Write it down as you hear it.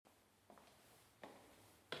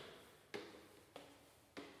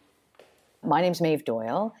My name's Maeve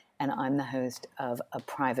Doyle, and I'm the host of A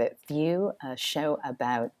Private View, a show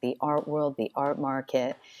about the art world, the art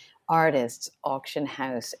market, artists, auction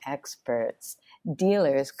house experts,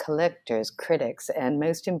 dealers, collectors, critics, and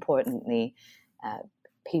most importantly, uh,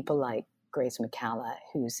 people like Grace McCalla,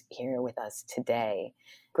 who's here with us today.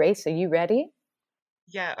 Grace, are you ready?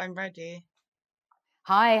 Yeah, I'm ready.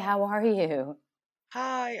 Hi, how are you?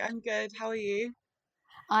 Hi, I'm good. How are you?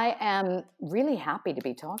 I am really happy to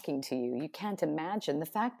be talking to you. You can't imagine the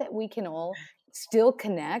fact that we can all still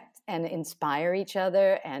connect and inspire each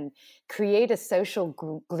other and create a social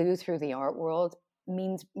glue through the art world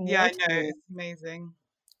means Yeah, more I to know. me. It's amazing.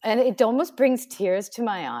 And it almost brings tears to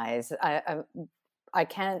my eyes. I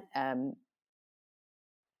can't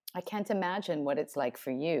I can't imagine what it's like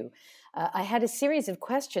for you. I had a series of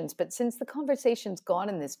questions, but since the conversation's gone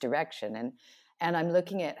in this direction, and I'm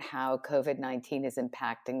looking at how COVID-19 is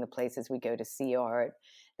impacting the places we go to see art,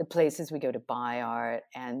 the places we go to buy art,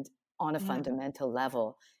 and on a Mhm. fundamental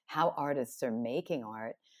level, how artists are making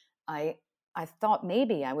art, I I thought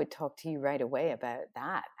maybe I would talk to you right away about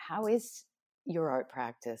that. How is your art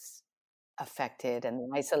practice affected and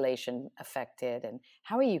the isolation affected, and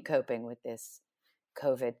how are you coping with this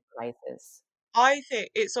COVID crisis? I think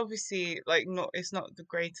it's obviously like it's not the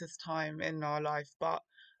greatest time in our life, but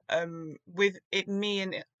with it me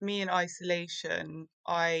in isolation,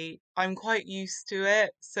 I'm quite used to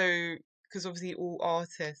it. So because obviously all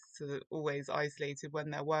artists are always isolated when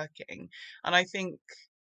they're working, and I think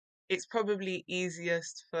it's probably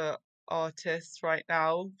easiest for artists right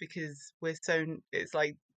now because it's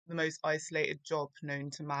like the most isolated job known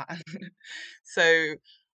to man. So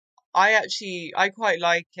I quite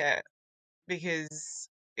like it because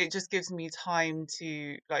it just gives me time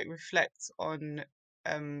to like reflect on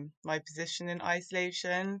my position in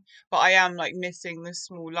isolation. But I am like missing the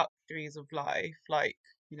small luxuries of life, like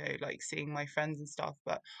like seeing my friends and stuff.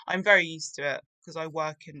 But I'm very used to it because I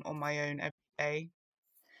work on my own every day.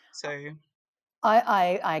 So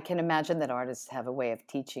I can imagine that artists have a way of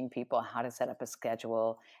teaching people how to set up a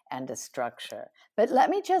schedule and a structure. But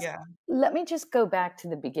yeah. let me just go back to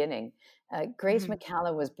the beginning. Grace Hmm.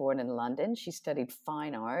 McCalla was born in London. She studied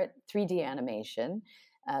fine art, 3D animation,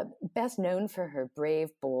 best known for her brave,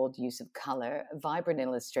 bold use of color, vibrant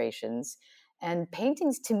illustrations, and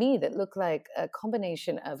paintings to me that look like a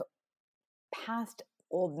combination of past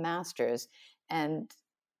old masters and,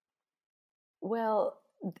 well,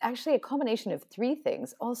 actually a combination of three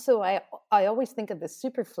things. Also, I always think of the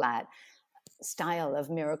super flat style of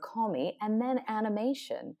Murakami and then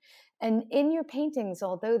animation. And in your paintings,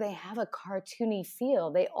 although they have a cartoony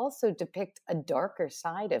feel, they also depict a darker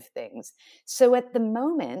side of things. So at the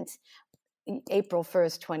moment, April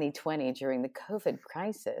 1st, 2020, during the COVID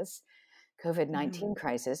Hmm. 19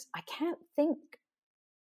 crisis, I can't think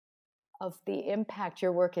of the impact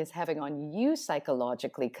your work is having on you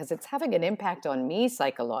psychologically, because it's having an impact on me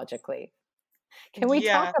psychologically. Can we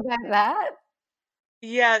talk Yeah. about that?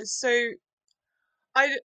 Yeah.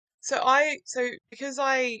 I so because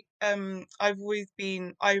I've always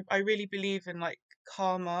been I really believe in like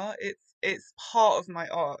karma. It's part of my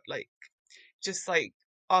art. Like just like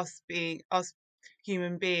us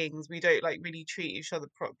human beings, we don't like really treat each other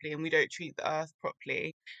properly, and we don't treat the earth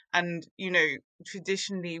properly. And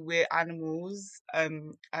traditionally we're animals,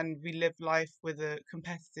 and we live life with a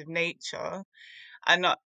competitive nature. And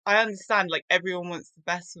I understand like everyone wants the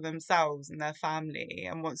best for themselves and their family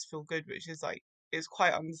and wants to feel good, which is like is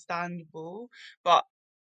quite understandable. But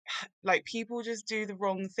like people just do the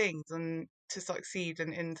wrong things and to succeed,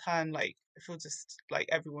 and in turn like I feel just like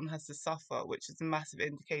everyone has to suffer, which is a massive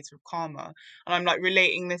indicator of karma. And I'm like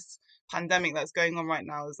relating this pandemic that's going on right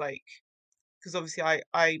now as like, because obviously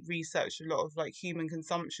I research a lot of like human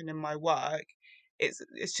consumption in my work. It's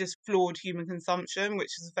just flawed human consumption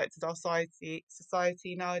which has affected our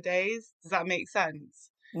society nowadays. Does that make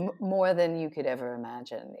sense? More than you could ever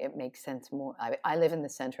imagine. It makes sense more. I live in the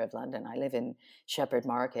center of London. I live in Shepherd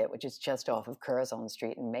Market, which is just off of Curzon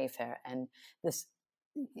Street in Mayfair. And this,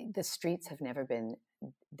 the streets have never been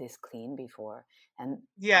this clean before. And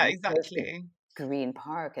Yeah, I'm close to exactly. Green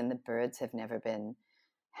Park, and the birds have never been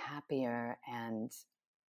happier. And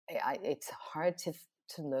it's hard to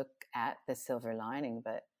look at the silver lining,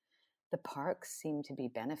 but the parks seem to be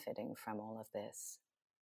benefiting from all of this,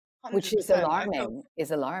 which 100%. I feel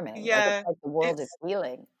is alarming. Like, it's yeah, like the world is it's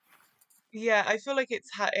healing. yeah, I feel like it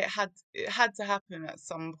had to happen at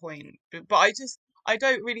some point. But I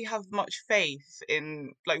don't really have much faith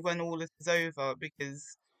in like when all this is over,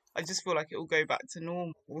 because I just feel like it will go back to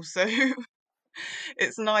normal. So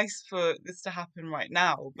it's nice for this to happen right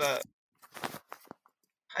now, but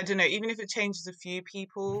I don't know, even if it changes a few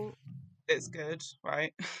people, it's good,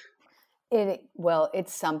 right? Well,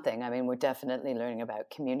 it's something. I mean, we're definitely learning about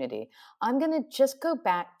community. I'm going to just go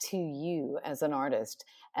back to you as an artist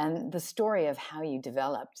and the story of how you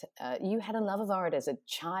developed. You had a love of art as a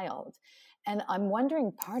child. And I'm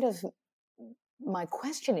wondering, part of my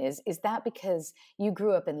question is that because you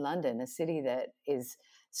grew up in London, a city that is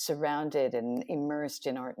surrounded and immersed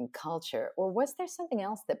in art and culture, or was there something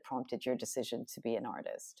else that prompted your decision to be an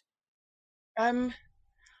artist? Um,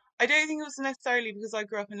 I don't think it was necessarily because I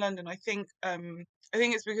grew up in London. I think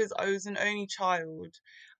it's because I was an only child,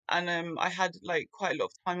 and I had like quite a lot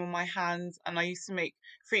of time on my hands, and I used to make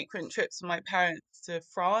frequent trips with my parents to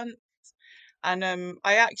France. And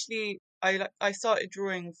I started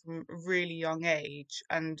drawing from a really young age,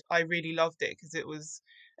 and I really loved it because it was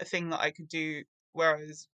a thing that I could do where I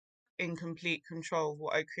was in complete control of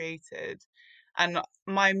what I created. And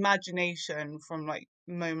my imagination from like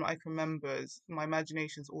the moment I can remember is my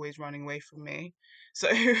imagination's always running away from me. So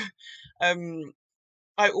um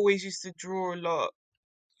I always used to draw a lot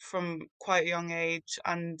from quite a young age,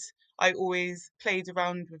 and I always played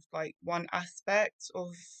around with like one aspect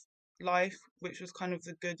of life, which was kind of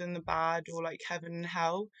the good and the bad, or like heaven and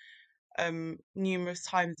hell, numerous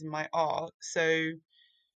times in my art. So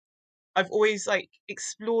I've always like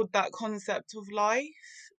explored that concept of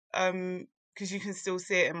life, because you can still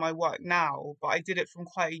see it in my work now, but I did it from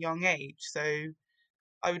quite a young age. So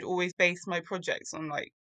I would always base my projects on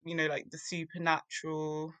like, like the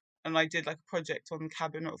supernatural. And I did like a project on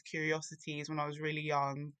Cabinet of Curiosities when I was really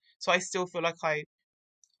young. So I still feel like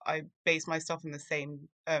I base myself in the same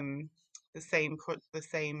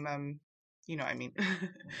you know what I mean,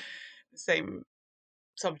 the same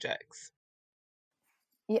subjects.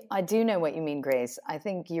 Yeah, I do know what you mean, Grace. I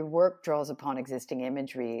think your work draws upon existing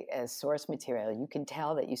imagery as source material. You can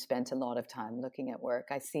tell that you spent a lot of time looking at work.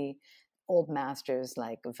 I see old masters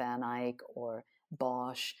like Van Eyck or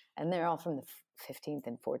Bosch, and they're all from the 15th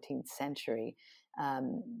and 14th century.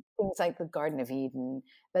 Things like the Garden of Eden.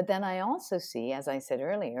 But then I also see, as I said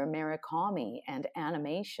earlier, Murakami and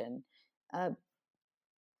animation. Uh,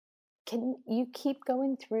 can you keep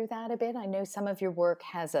going through that a bit? I know some of your work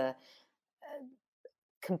has a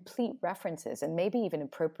complete references and maybe even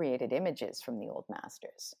appropriated images from the old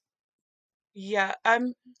masters. Yeah.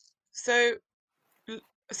 So l-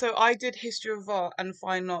 so I did history of art and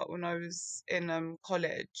fine art when I was in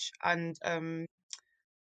college, and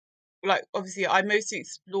like obviously I mostly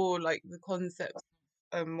explore like the concept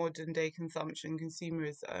of modern day consumption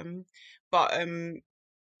consumerism, but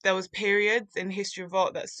there was periods in history of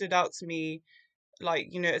art that stood out to me, like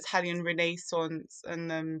Italian Renaissance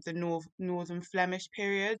and the Northern Flemish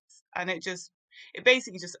periods, and it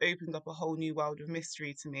basically just opened up a whole new world of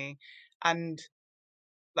mystery to me. And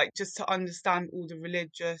like just to understand all the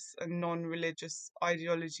religious and non-religious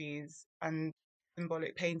ideologies and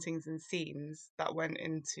symbolic paintings and scenes that went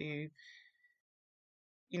into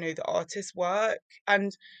the artist's work.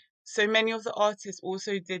 And so many of the artists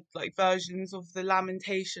also did like versions of the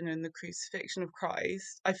Lamentation and the Crucifixion of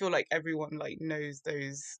Christ. I feel like everyone like knows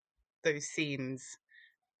those scenes.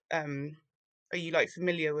 um are you like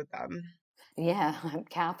familiar with them? Yeah, I'm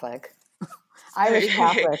Catholic, Oh, Irish okay.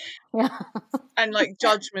 Catholic. Yeah, And like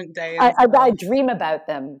Judgment Day I, and I, I stuff. dream about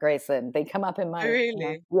them, Graceland. They come up in Oh, my,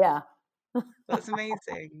 really? yeah. That's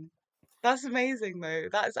amazing. That's amazing though.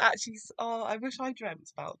 That's actually oh, I wish I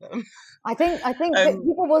dreamt about them. I think that um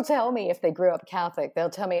people will tell me if they grew up Catholic, they'll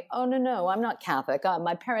tell me, "Oh no, I'm not Catholic.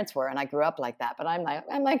 My parents were, and I grew up like that." But I'm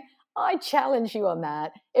like, I challenge you on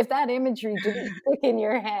that. If that imagery didn't stick in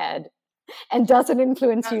your head and doesn't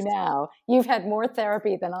influence you that's now, you've had more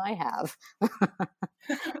therapy than I have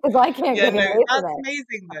because I can't yeah, get no, away from that's it.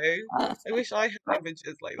 amazing though. I wish I had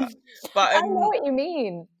images like that. But I know what you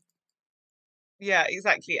mean. yeah,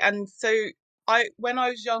 exactly. And so I when I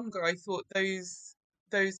was younger, I thought those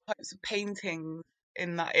types of paintings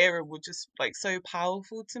in that era were just like so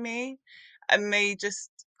powerful to me. And they just,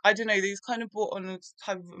 I don't know, these kind of brought on a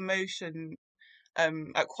type of emotion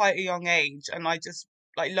at quite a young age, and I just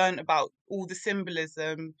like learned about all the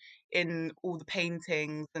symbolism in all the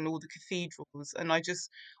paintings and all the cathedrals, and I just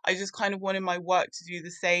kind of wanted my work to do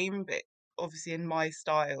the same, but obviously in my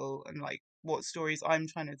style and like what stories I'm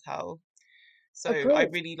trying to tell. So But I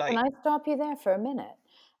Grace, really can like. I stop you there for a minute?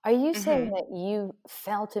 Are you saying Hmm. that you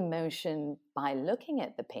felt emotion by looking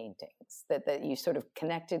at the paintings, that you sort of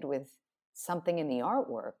connected with something in the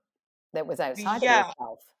artwork that was outside of Yeah,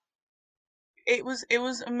 yourself? it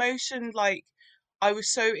was emotion. Like I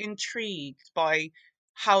was so intrigued by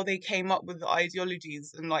how they came up with the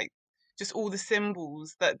ideologies and like just all the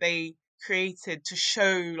symbols that they created to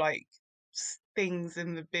show like things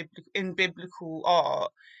in the biblical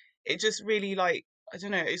art. it just really like, I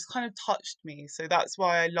don't know, it's kind of touched me. So that's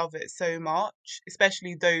why I love it so much,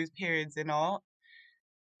 especially those periods in art.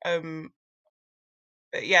 Um,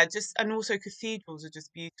 but yeah, just, and also cathedrals are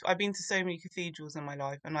just beautiful. I've been to so many cathedrals in my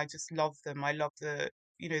life, and I just love them. I love the,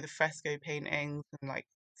 you know, the fresco paintings and like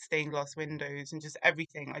stained glass windows and just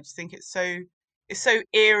everything. I just think it's so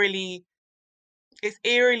it's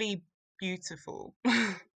eerily beautiful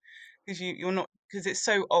because you're not, because it's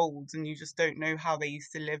so old and you just don't know how they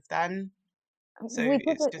used to live then. So We did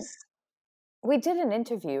it's just, we did an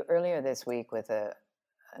interview earlier this week with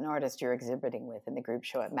an artist you're exhibiting with in the group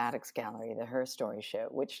show at Maddox Gallery, the Her Story show,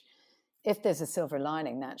 which, if there's a silver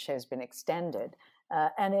lining, that show's been extended.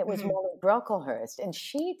 And it was mhm, Molly Brocklehurst, and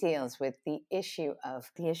she deals with the issue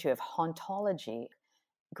of hauntology,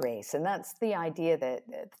 Grace, and that's the idea that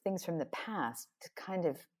things from the past kind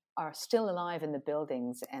of are still alive in the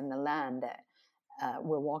buildings and the land that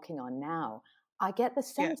we're walking on now. I get the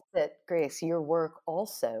yeah. sense that, Grace, your work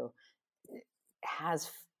also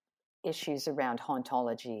has issues around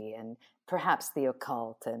hauntology and perhaps the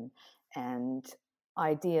occult and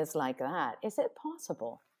ideas like that. Is it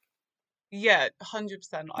possible? Yeah,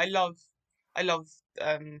 100%. I love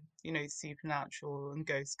you know, supernatural and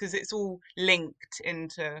ghosts because it's all linked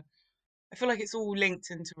into, I feel like it's all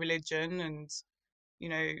linked into religion and, you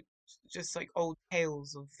know, just like old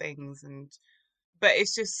tales of things. And but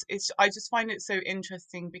it's just, it's, I just find it so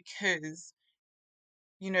interesting because,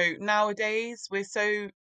 you know, nowadays we're so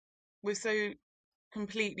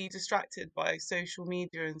completely distracted by social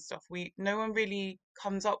media and stuff. We No one really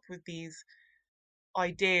comes up with these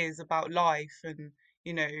ideas about life, and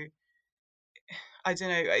you know, I don't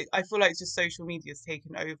know. I feel like just social media's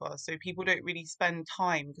taken over, so people don't really spend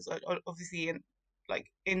time because obviously, in like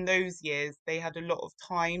in those years, they had a lot of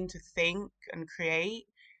time to think and create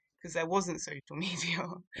because there wasn't social media.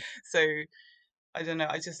 So I don't know.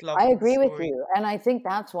 I just love I the agree with story. you. And I think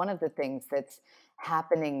that's one of the things that's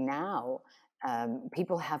happening now.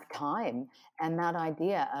 People have time, and that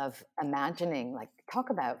idea of imagining, like, talk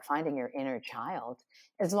about finding your inner child.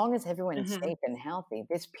 As long as everyone's Hmm. safe and healthy,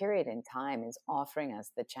 this period in time is offering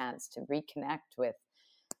us the chance to reconnect with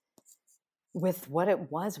what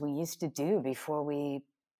it was we used to do before we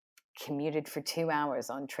commuted for 2 hours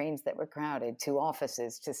on trains that were crowded, to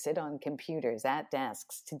offices, to sit on computers at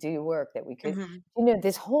desks, to do work that we could, Hmm.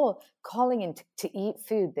 this whole calling in to eat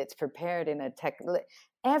food that's prepared in a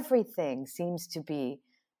everything seems to be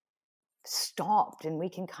stopped. And we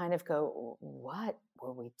can kind of go, what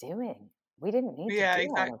were we doing? We didn't need to Yeah, do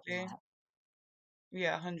all of exactly. that.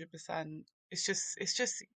 Yeah, 100%. It's just,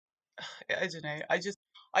 I don't know. I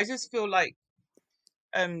just feel like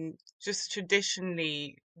just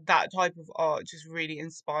traditionally that type of art just really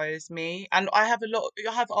inspires me, and I have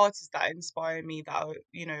artists that inspire me that are,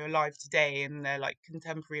 you know, alive today, and they're like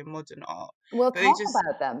contemporary and modern art, Well, but they talk just,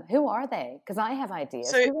 about them. Who are they? Because I have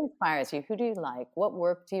ideas. so Who inspires you? Who do you like? What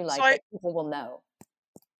work do you so like that people will know?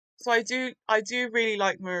 I do really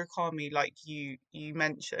like Murakami, like you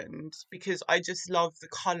mentioned, because I just love the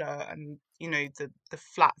color and, you know, the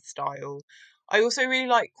flat style. I also really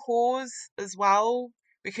like Cause as well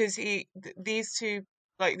because these two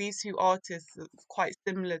artists are quite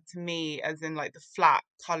similar to me, as in like the flat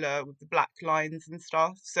color with the black lines and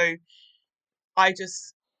stuff. So I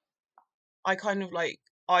just, I kind of like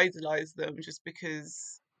idolize them just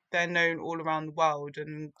because they're known all around the world,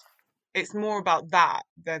 and it's more about that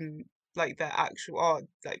than like their actual art.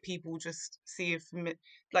 Like people just see if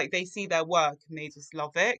like they see their work and they just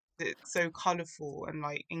love it. It's so colorful and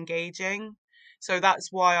like engaging. So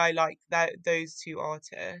that's why I like those two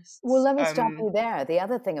Well, artists. let me stop you there. The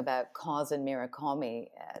other thing about Cause and Mirakami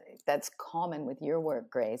that's common with your work,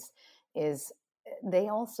 Grace, is they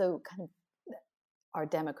also kind of are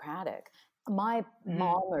democratic. My Mhm,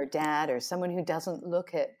 mom or dad or someone who doesn't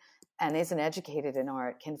look at and isn't educated in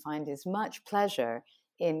art can find as much pleasure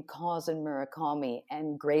in Cause and Murakami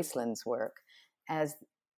and Graceland's work as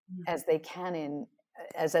mhm. they can in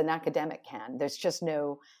as an academic can. There's just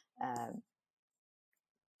no uh,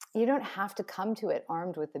 you don't have to come to it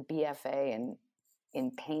armed with a BFA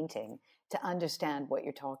in painting to understand what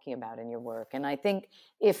you're talking about in your work. And I think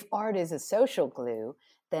if art is a social glue,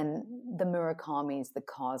 then the Murakamis, the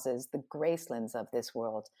Causes, the Gracelands of this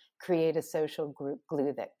world create a social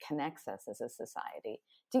glue that connects us as a society.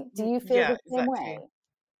 Do you feel Yeah, the same exactly. way?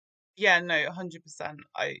 Yeah, no, 100%.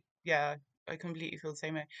 Yeah, I completely feel the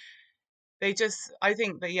same way. They just, I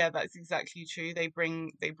think that, yeah, that's exactly true. They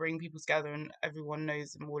bring people together, and everyone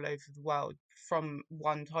knows them all over the world from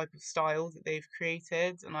one type of style that they've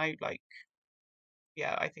created, and I like,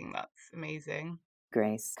 yeah, I think that's amazing.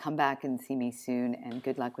 Grace, come back and see me soon, and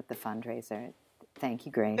good luck with the fundraiser. Thank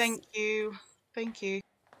you, Grace. Thank you. Thank you.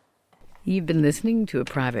 You've been listening to A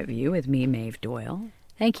Private View with me, Maeve Doyle.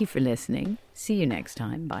 Thank you for listening. See you next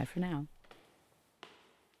time. Bye for now.